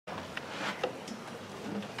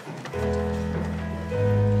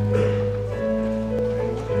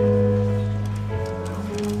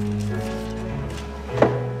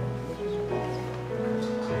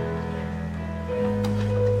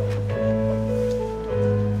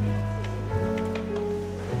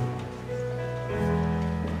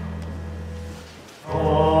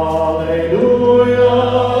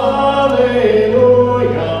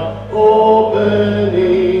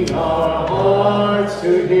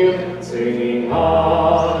him, singing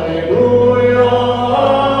hallelujah,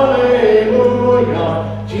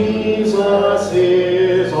 hallelujah. Jesus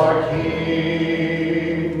is our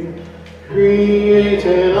King. Create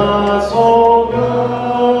in us, O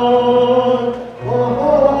God, a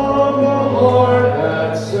humble heart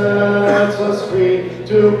that sets us free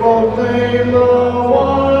to proclaim the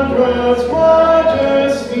wondrous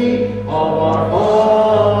majesty of our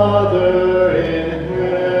Father in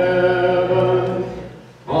heaven.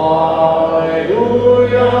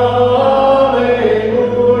 Hallelujah,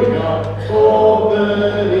 hallelujah,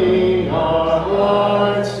 opening our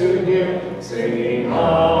hearts to him, singing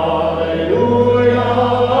hallelujah,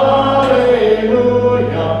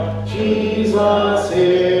 hallelujah, Jesus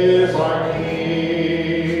is our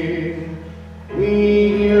King.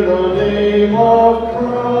 We hear the name of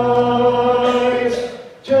Christ,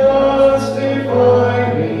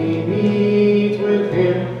 justified we meet with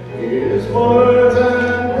him, his words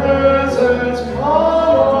and presence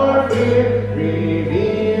calm our fear,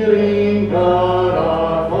 revealing God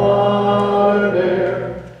our Father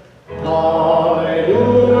there.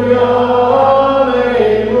 Hallelujah,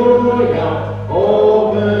 hallelujah,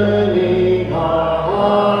 opening our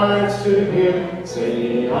hearts to him,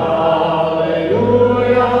 singing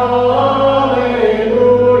hallelujah,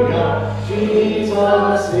 hallelujah,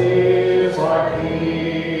 Jesus is our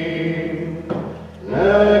King.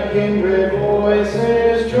 Let kindred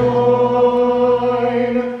voices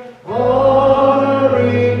join,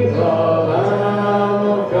 honoring the Lamb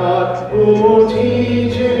of God, who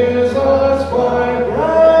teaches us by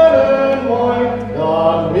bread and wine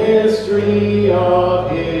the mystery of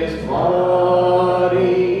his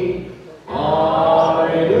body.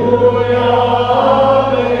 Hallelujah,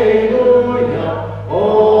 hallelujah,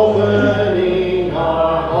 opening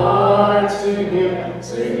our hearts to him,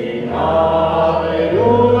 singing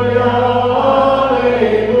hallelujah,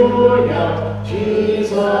 hallelujah,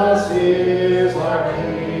 Jesus is our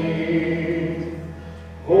King.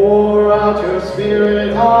 Pour out your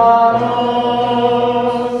Spirit on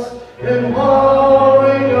us,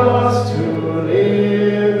 empowering us to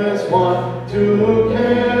live as one, to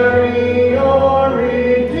carry your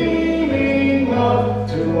redeeming love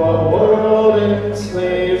to a world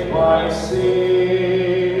enslaved by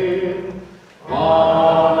sin.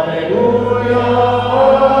 Hallelujah,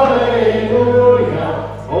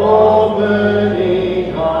 hallelujah,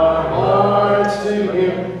 opening our hearts to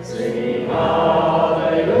him, singing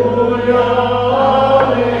hallelujah,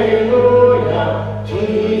 hallelujah,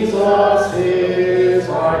 Jesus is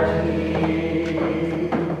our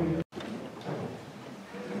King.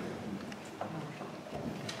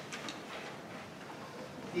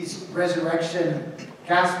 These resurrection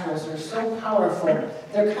gospels are so powerful.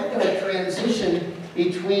 They're kind of a transition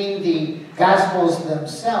between the gospels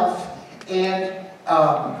themselves and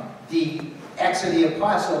the Acts of the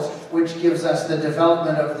Apostles, which gives us the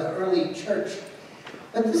development of the early church.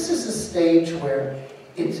 But this is a stage where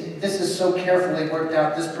this is so carefully worked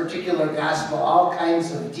out, this particular gospel. All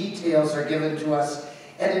kinds of details are given to us.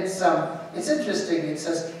 And it's interesting. It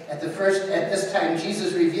says, at this time,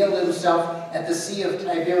 Jesus revealed himself at the Sea of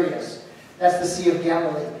Tiberias. That's the Sea of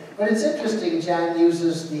Galilee. But it's interesting, John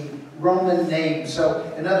uses the Roman name.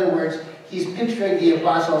 So, in other words, he's picturing the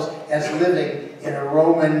apostles as living in a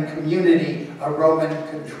Roman community, a Roman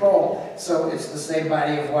control. So it's the same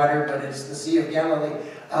body of water, but it's the Sea of Galilee.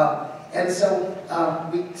 And so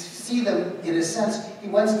we see them, in a sense, he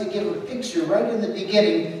wants to give a picture right in the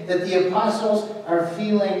beginning that the apostles are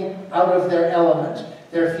feeling out of their element.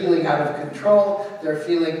 They're feeling out of control. They're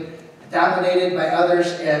feeling dominated by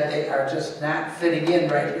others, and they are just not fitting in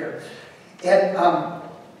right here. And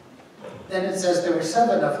then it says there were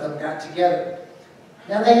 7 of them got together.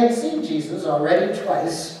 Now they had seen Jesus already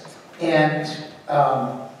twice, and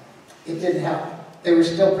it didn't help. They were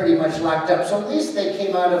still pretty much locked up. So at least they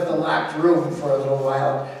came out of the locked room for a little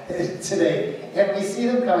while today. And we see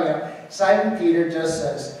them coming up. Simon Peter just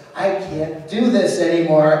says, I can't do this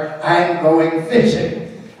anymore. I'm going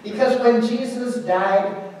fishing. Because when Jesus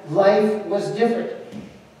died, life was different.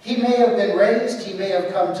 He may have been raised, he may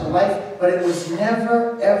have come to life, but it was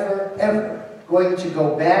never, ever, ever going to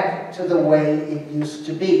go back to the way it used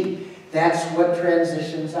to be. That's what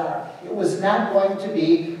transitions are. It was not going to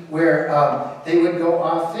be where they would go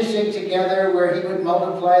off fishing together, where he would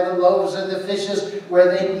multiply the loaves and the fishes,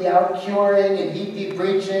 where they'd be out curing and he'd be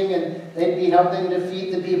preaching and they'd be helping to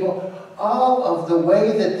feed the people. All of the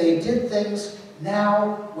way that they did things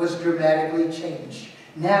now was dramatically changed.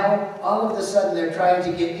 Now, all of a sudden, they're trying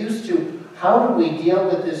to get used to, how do we deal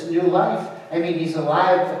with this new life? I mean, he's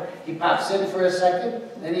alive, but he pops in for a second,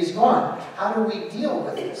 then he's gone. How do we deal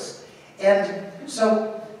with this? And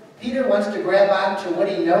so Peter wants to grab onto what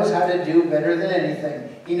he knows how to do better than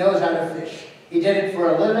anything. He knows how to fish. He did it for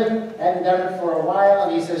a living, hadn't done it for a while,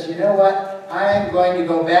 and he says, you know what? I'm going to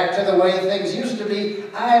go back to the way things used to be.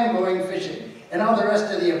 I'm going fishing. And all the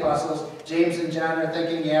rest of the apostles, James and John, are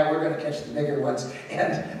thinking, yeah, we're going to catch the bigger ones.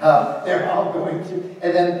 And they're all going to.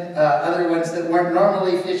 And then other ones that weren't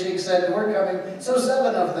normally fishing said, we're coming. So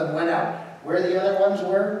 7 of them went out. Where the other ones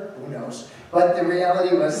were, who knows? But the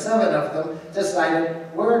reality was 7 of them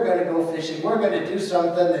decided, we're going to go fishing. We're going to do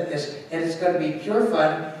something that is, and it's going to be pure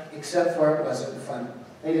fun, except for it wasn't fun.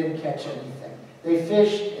 They didn't catch anything. They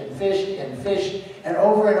fished and fished and fished, and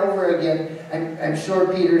over again, I'm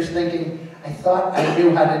sure Peter's thinking, I thought I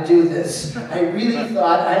knew how to do this. I really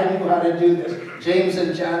thought I knew how to do this. James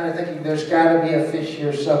and John are thinking, there's got to be a fish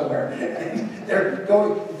here somewhere. They're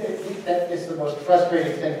going, that is the most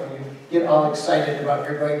frustrating thing when you get all excited about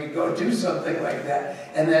you're going to go do something like that,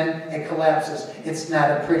 and then it collapses. It's not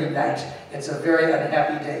a pretty night. It's a very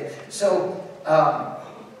unhappy day. So,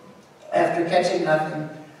 after catching nothing,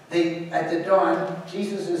 at the dawn,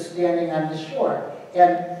 Jesus is standing on the shore.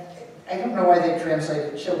 And I don't know why they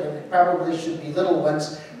translated children. It probably should be little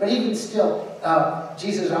ones. But even still,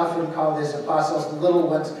 Jesus often called his apostles the little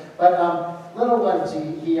ones. But little ones,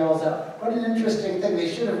 he yells out. What an interesting thing.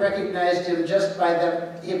 They should have recognized him just by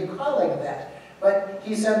him calling that. But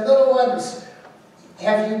he said, little ones,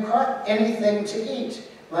 have you caught anything to eat?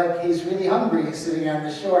 Like he's really hungry, he's sitting on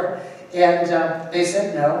the shore. And they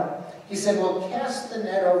said no. He said, well, cast the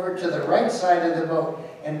net over to the right side of the boat.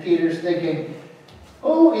 And Peter's thinking,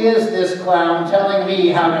 who is this clown telling me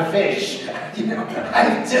how to fish? You know,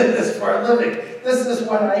 I did this for a living. This is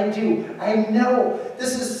what I do. I know.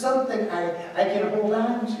 This is something I can hold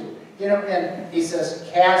on to. You know, and he says,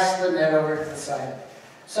 cast the net over to the side.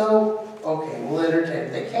 So, okay, we'll entertain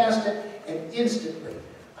it. They cast it, and instantly,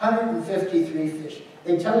 153 fish.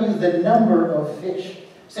 They tell you the number of fish.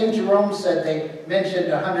 St. Jerome said they mentioned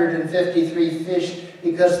 153 fish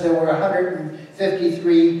because there were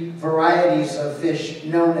 153 varieties of fish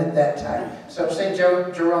known at that time. So St.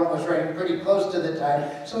 Jerome was writing pretty close to the time,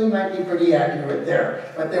 so he might be pretty accurate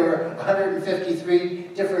there. But there were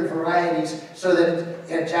 153 different varieties, so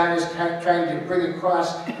that John is trying to bring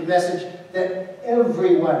across the message that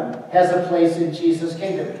everyone has a place in Jesus'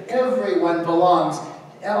 kingdom. Everyone belongs.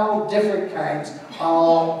 All different kinds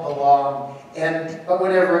all belong. But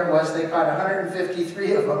whatever it was, they caught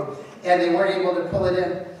 153 of them, and they weren't able to pull it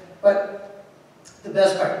in. But the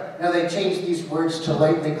best part, now they changed these words to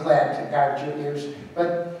lightly clad to guard your ears,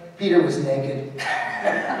 but Peter was naked.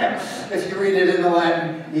 If you read it in the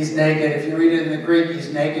Latin, he's naked. If you read it in the Greek,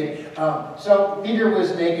 he's naked. So Peter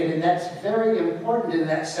was naked, and that's very important in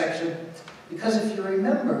that section, because if you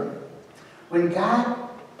remember, when God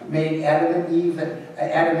made Adam and Eve, and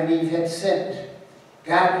Adam and Eve had sinned,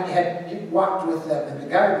 God had walked with them in the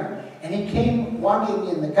garden, and he came walking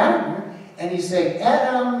in the garden, and he's saying,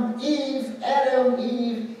 Adam, Eve,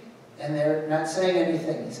 and they're not saying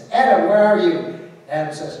anything. He said, Adam, where are you?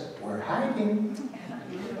 Adam says, we're hiding.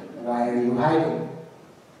 Why are you hiding?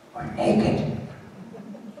 We're naked.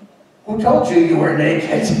 Who told you you were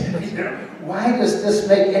naked? Why does this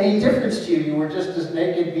make any difference to you? You were just as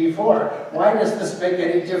naked before. Why does this make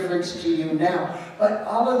any difference to you now? But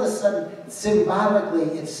all of a sudden,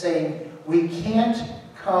 symbolically, it's saying we can't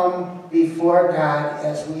come before God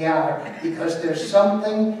as we are because there's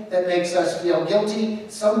something that makes us feel guilty,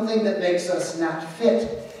 something that makes us not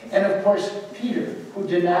fit. And of course, Peter, who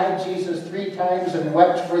denied Jesus 3 times and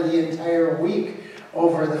wept for the entire week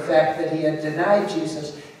over the fact that he had denied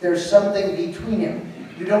Jesus, there's something between him.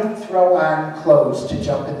 You don't throw on clothes to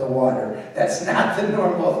jump in the water. That's not the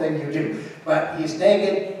normal thing you do. But he's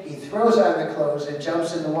naked, he throws on the clothes and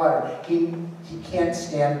jumps in the water. He can't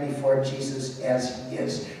stand before Jesus as he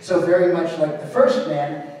is. So very much like the first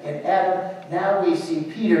man in Adam, now we see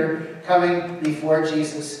Peter coming before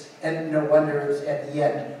Jesus. And no wonder it's at the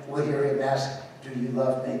end we'll hear him ask, do you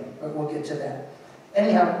love me? But we'll get to that.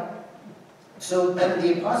 Anyhow, so then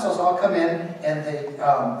the apostles all come in, and they,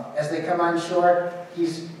 as they come on shore,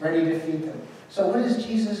 he's ready to feed them. So what is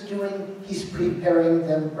Jesus doing? He's preparing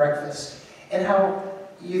them breakfast. And how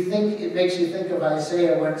it makes you think of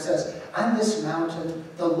Isaiah when it says, on this mountain,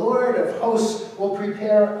 the Lord of hosts will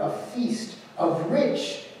prepare a feast of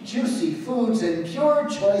rich, juicy foods and pure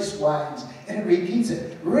choice wines. And it repeats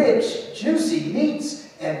it, rich, juicy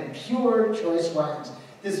meats and pure choice wines.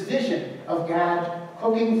 This vision of God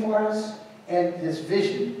cooking for us, and this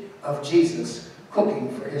vision of Jesus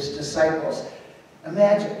cooking for his disciples.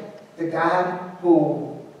 Imagine the God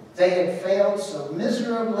who they had failed so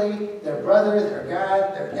miserably, their brother, their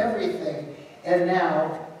God, their everything, and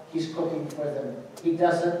now he's cooking for them. He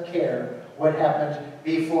doesn't care what happened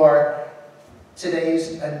before.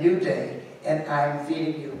 Today's a new day, and I'm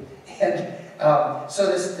feeding you. And so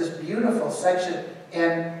this beautiful section,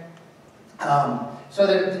 and so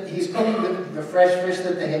that he's cooking the fresh fish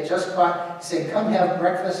that they had just caught. He's saying, come have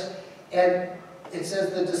breakfast. And it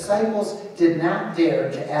says the disciples did not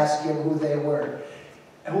dare to ask him who they were,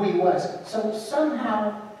 who he was. So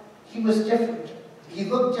somehow he was different. He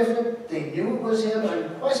looked different. They knew it was him,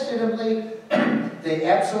 unquestionably. They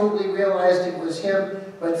absolutely realized it was him,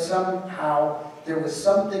 but somehow there was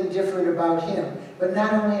something different about him. But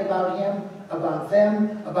not only about him, about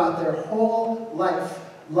them, about their whole life.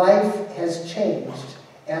 Life has changed,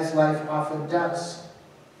 as life often does.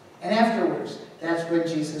 And afterwards, that's when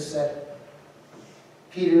Jesus said,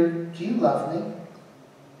 Peter, do you love me?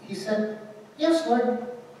 He said, yes, Lord.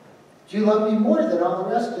 Do you love me more than all the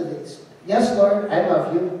rest of these? Yes, Lord, I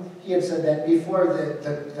love you. He had said that before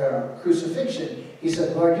the crucifixion. He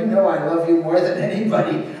said, Lord, you know I love you more than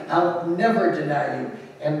anybody. I'll never deny you.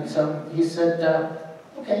 And so he said,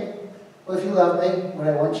 okay, well, if you love me, what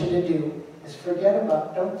I want you to do is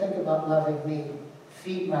don't think about loving me.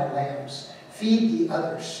 Feed my lambs. Feed the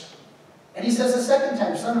others. And he says the second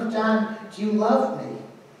time, Son of John, do you love me?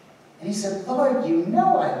 And he said, Lord, you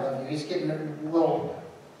know I love you. He's getting a little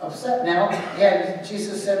upset now. And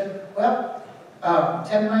Jesus said, well,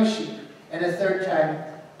 tend my sheep. And a third time,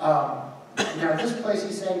 now this place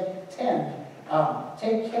he's saying, tend.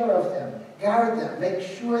 Take care of them. Guard them. Make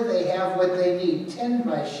sure they have what they need. Tend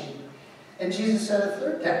my sheep. And Jesus said a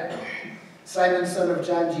third time, Simon, son of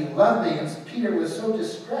John, do you love me? And Peter was so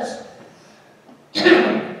distressed.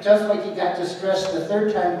 Just like he got distressed the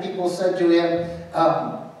third time, people said to him,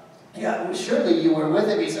 yeah, surely you were with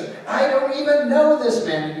him. He said, I don't even know this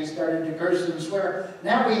man. And he started to curse and swear.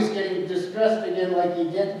 Now he's getting distressed again like he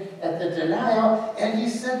did at the denial. And he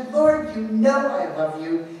said, Lord, you know I love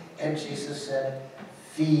you. And Jesus said,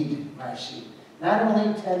 feed my sheep. Not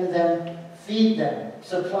only tend them, feed them.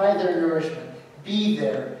 Supply their nourishment. Be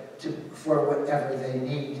there for whatever they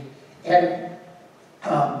need. And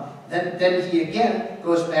then he again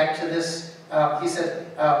goes back to this. He said,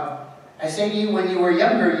 I say to you, when you were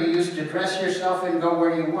younger, you used to dress yourself and go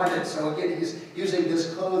where you wanted. So again, he's using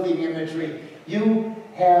this clothing imagery. You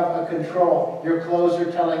have a control. Your clothes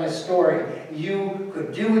are telling a story. You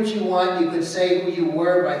could do what you want. You could say who you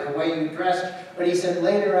were by the way you dressed. But he said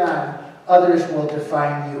later on, others will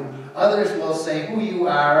define you. Others will say who you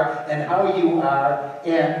are and how you are,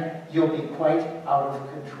 and you'll be quite out of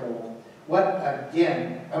control. What,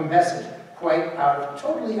 again, a message.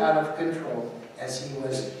 Totally out of control, as he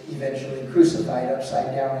was eventually crucified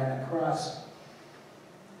upside down on a cross.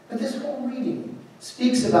 But this whole reading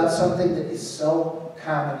speaks about something that is so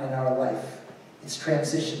common in our life. It's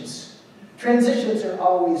transitions. Transitions are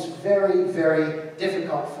always very, very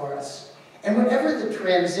difficult for us. And whatever the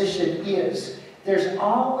transition is, there's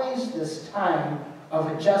always this time of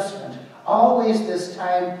adjustment, always this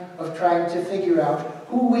time of trying to figure out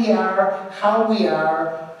who we are,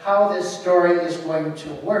 how this story is going to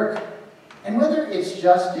work. And whether it's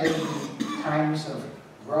just in times of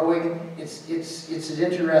growing, it's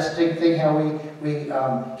an interesting thing how we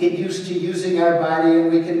get used to using our body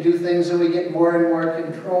and we can do things and we get more and more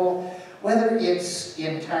control. Whether it's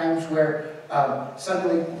in times where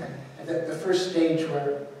suddenly, the first stage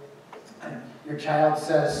where your child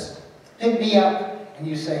says, pick me up, and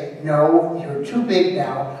you say, no, you're too big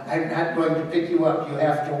now, I'm not going to pick you up, you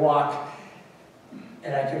have to walk.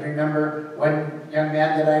 And I can remember one young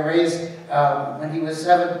man that I raised when he was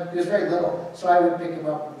 7, he was very little, so I would pick him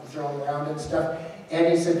up and throw him around and stuff. And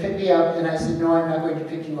he said, pick me up, and I said, no, I'm not going to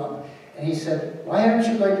pick you up. And he said, why aren't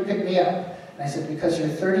you going to pick me up? And I said, because you're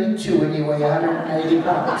 32 and you weigh 180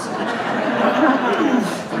 pounds.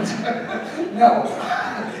 No,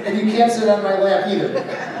 and you can't sit on my lap either.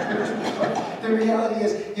 The reality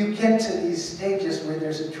is, you get to these stages where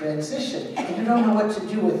there's a transition, and you don't know what to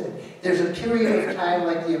do with it. There's a period of time,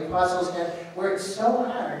 like the apostles had, where it's so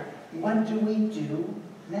hard. What do we do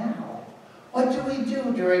now? What do we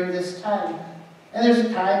do during this time? And there's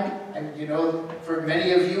a time, and you know, for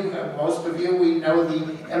many of you, most of you, we know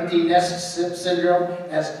the empty nest syndrome,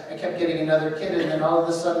 as I kept getting another kid, and then all of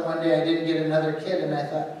a sudden one day I didn't get another kid, and I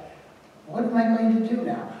thought, what am I going to do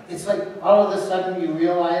now? It's like all of a sudden you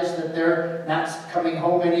realize that they're not coming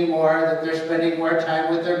home anymore, that they're spending more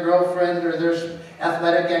time with their girlfriend or their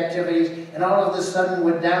athletic activities, and all of a sudden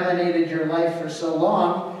what dominated your life for so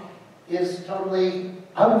long is totally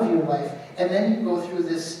out of your life. And then you go through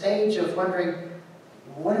this stage of wondering,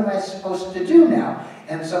 what am I supposed to do now?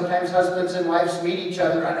 And sometimes husbands and wives meet each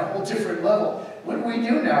other on a whole different level. what do we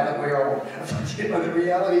do now that we're old? You know, the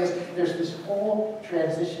reality is there's this whole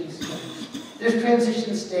transition stage. There's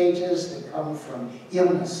transition stages that come from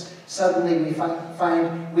illness. Suddenly we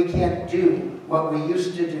find we can't do what we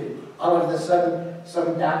used to do. All of a sudden,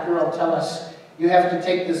 some doctor will tell us, you have to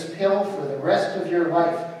take this pill for the rest of your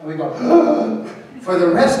life. And we go, for the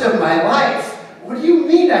rest of my life? What do you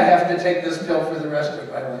mean I have to take this pill for the rest of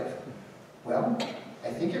my life? Well, I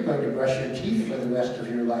think you're going to brush your teeth for the rest of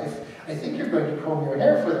your life. I think you're going to comb your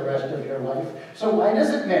hair for the rest of your life. So why does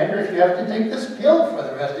it matter if you have to take this pill for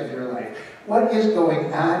the rest of your life? What is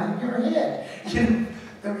going on in your head? You know,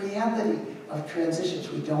 the reality of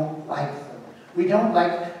transitions, we don't like them. We don't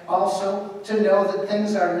like also to know that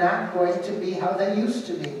things are not going to be how they used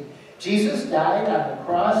to be. Jesus died on the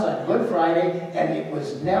cross on Good Friday, and it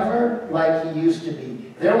was never like he used to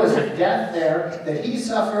be. There was a death there that he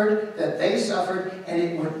suffered, that they suffered, and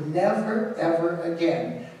it would never, ever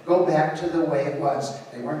again go back to the way it was.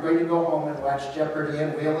 They weren't going to go home and watch Jeopardy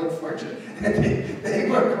and Wheel of Fortune. They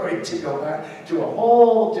were going to go back to a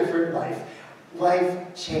whole different life.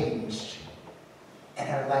 Life changed. And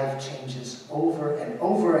our life changes over and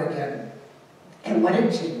over again. And when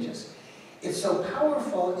it changes, it's so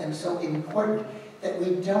powerful and so important that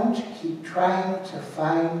we don't keep trying to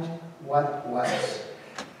find what was.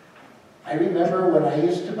 I remember when I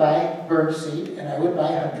used to buy birdseed, and I would buy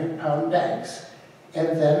 100-pound bags.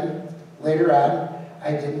 And then later on,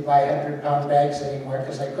 I didn't buy 100-pound bags anymore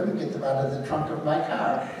because I couldn't get them out of the trunk of my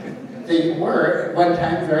car. They were, at one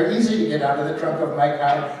time, very easy to get out of the trunk of my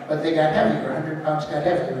car, but they got heavier. 100 pounds got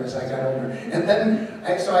heavier as I got older. And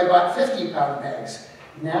then, so I bought 50-pound bags.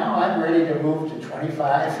 Now I'm ready to move to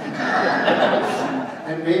 25.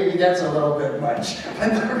 And maybe that's a little bit much.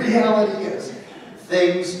 But the reality is,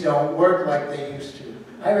 things don't work like they used to.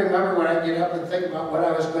 I remember when I get up and think about what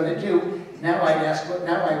I was going to do, now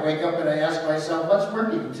I wake up and I ask myself, what's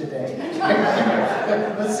working today?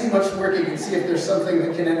 Let's see what's working and see if there's something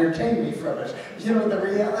that can entertain me from it. You know, the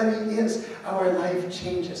reality is our life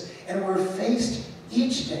changes. And we're faced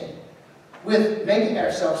each day with making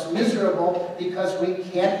ourselves miserable because we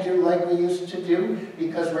can't do like we used to do,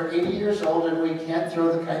 because we're 80 years old and we can't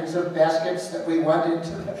throw the kinds of baskets that we want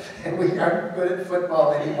into them, and we aren't good at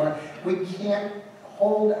football anymore. We can't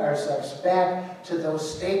hold ourselves back to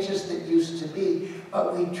those stages that used to be,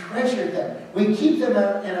 but we treasure them. We keep them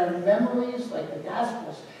in our memories, like the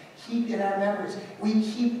Gospels keep in our memories. We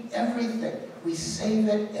keep everything. We save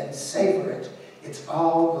it and savor it. It's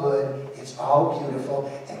all good, it's all beautiful,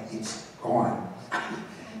 and it's gone.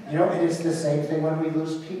 You know, and it's the same thing when we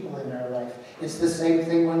lose people in our life. It's the same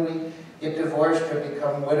thing when we get divorced or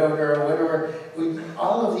become widowed or a widower.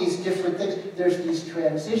 All of these different things, there's these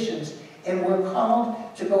transitions. And we're called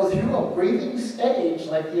to go through a grieving stage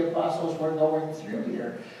like the apostles were going through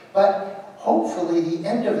here. But hopefully the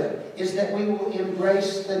end of it is that we will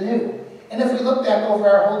embrace the new. And if we look back over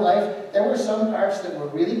our whole life, there were some parts that were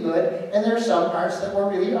really good, and there are some parts that were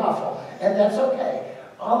really awful. And that's okay.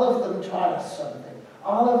 All of them taught us something.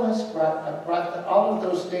 All of us all of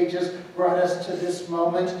those stages brought us to this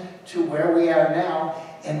moment, to where we are now,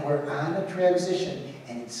 and we're on a transition,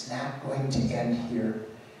 and it's not going to end here.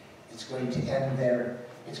 It's going to end there.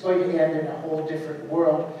 It's going to end in a whole different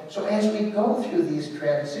world. So as we go through these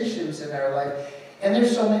transitions in our life, and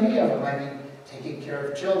there's so many of them, I mean, taking care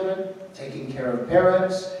of children, taking care of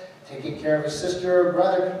parents, taking care of a sister or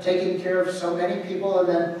brother, taking care of so many people, and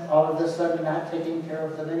then all of a sudden not taking care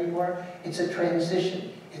of them anymore. It's a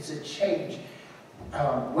transition. It's a change.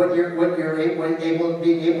 Being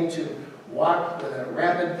able to walk with a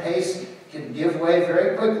rapid pace can give way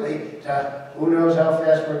very quickly to who knows how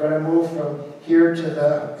fast we're going to move from here to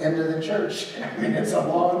the end of the church. I mean, it's a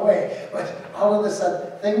long way. But all of a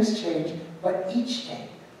sudden, things change. But each day,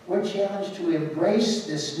 we're challenged to embrace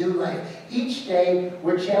this new life. Each day,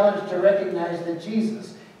 we're challenged to recognize that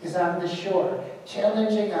Jesus is on the shore,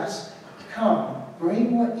 challenging us. Come,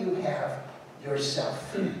 bring what you have,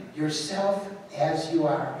 yourself. Yourself as you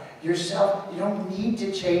are. Yourself, you don't need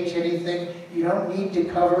to change anything. You don't need to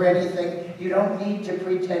cover anything. You don't need to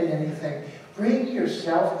pretend anything. Bring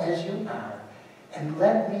yourself as you are, and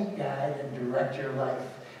let me guide and direct your life.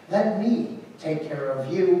 Let me take care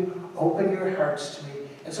of you. Open your hearts to me.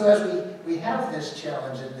 And so as we have this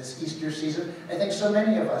challenge in this Easter season, I think so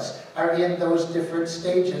many of us are in those different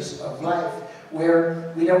stages of life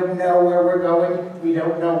where we don't know where we're going. We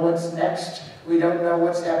don't know what's next. We don't know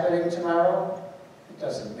what's happening tomorrow. It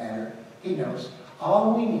doesn't matter. He knows.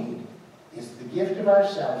 All we need is the gift of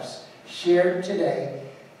ourselves, shared today,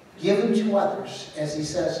 given to others. As he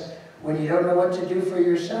says, when you don't know what to do for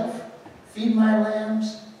yourself, feed my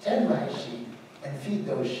lambs, tend my sheep, and feed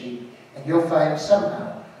those sheep. And you'll find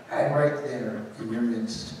somehow I'm right there in your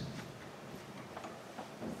midst.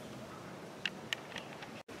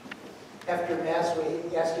 After Mass,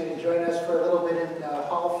 we ask you to join us for a little bit in the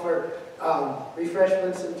hall for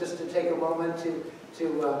refreshments and just to take a moment to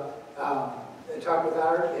talk with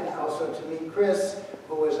Art and also to meet Chris,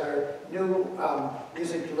 who is our new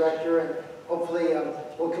music director, and hopefully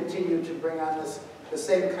we'll continue to bring on the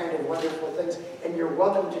same kind of wonderful things. And you're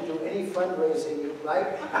welcome to do any fundraising you'd like.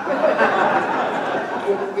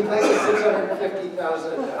 We'd like a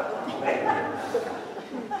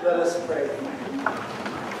 $650,000. Let us pray.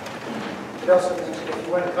 It also mentioned if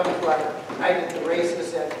you want to come to our night at the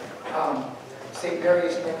races at St.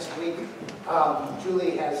 Mary's next week,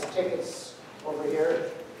 Julie has tickets over here.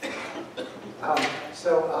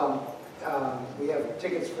 We have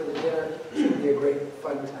tickets for the dinner. It should be a great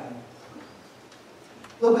fun time.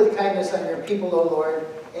 Look with kindness on your people, O Lord,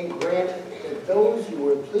 and grant that those you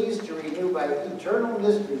were pleased to renew by eternal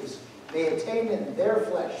mysteries may attain in their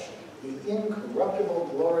flesh the incorruptible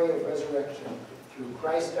glory of resurrection through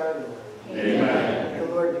Christ our Lord. Amen. The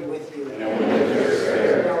Lord be with you. And with your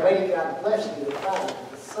spirit. And Almighty God bless you, the Father,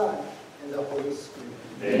 the Son, and the Holy Spirit.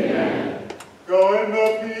 Amen. Go in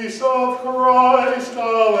the peace of Christ.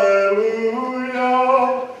 Alleluia.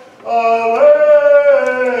 Alleluia.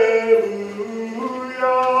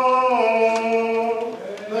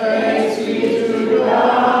 Thanks be to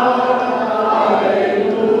God.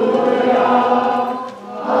 Alleluia.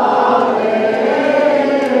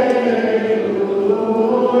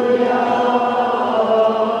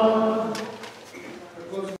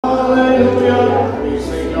 Hallelujah. We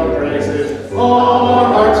sing your praises. All our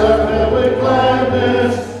hearts are filled with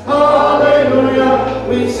gladness. Hallelujah.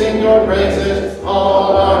 We sing your praises.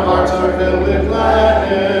 All our hearts are filled with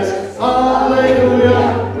gladness.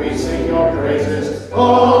 Hallelujah. We sing your praises.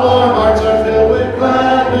 All our hearts are filled with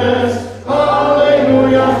gladness.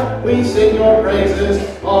 Hallelujah. We sing your praises.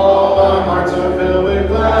 All our hearts are filled with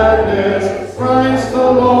gladness. Christ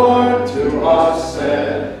the Lord to us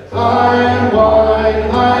said, I am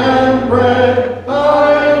wine, I am bread,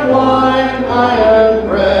 I am wine, I am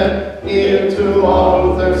bread. Give to all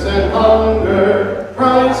who thirst and hunger.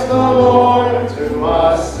 Christ the Lord to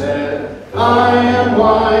us said, I am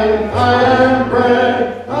wine, I am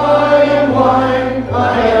bread, I am wine,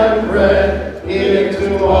 I am bread. Give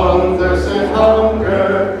to all who thirst and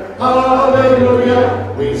hunger.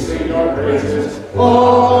 Hallelujah, we sing your praises.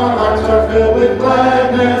 All our hearts are filled with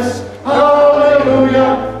gladness.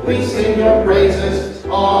 Hallelujah, we sing your praises.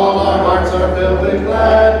 All our hearts are filled with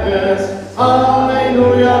gladness.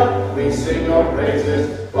 Hallelujah, we sing your praises.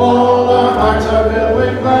 All our hearts are filled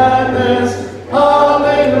with gladness.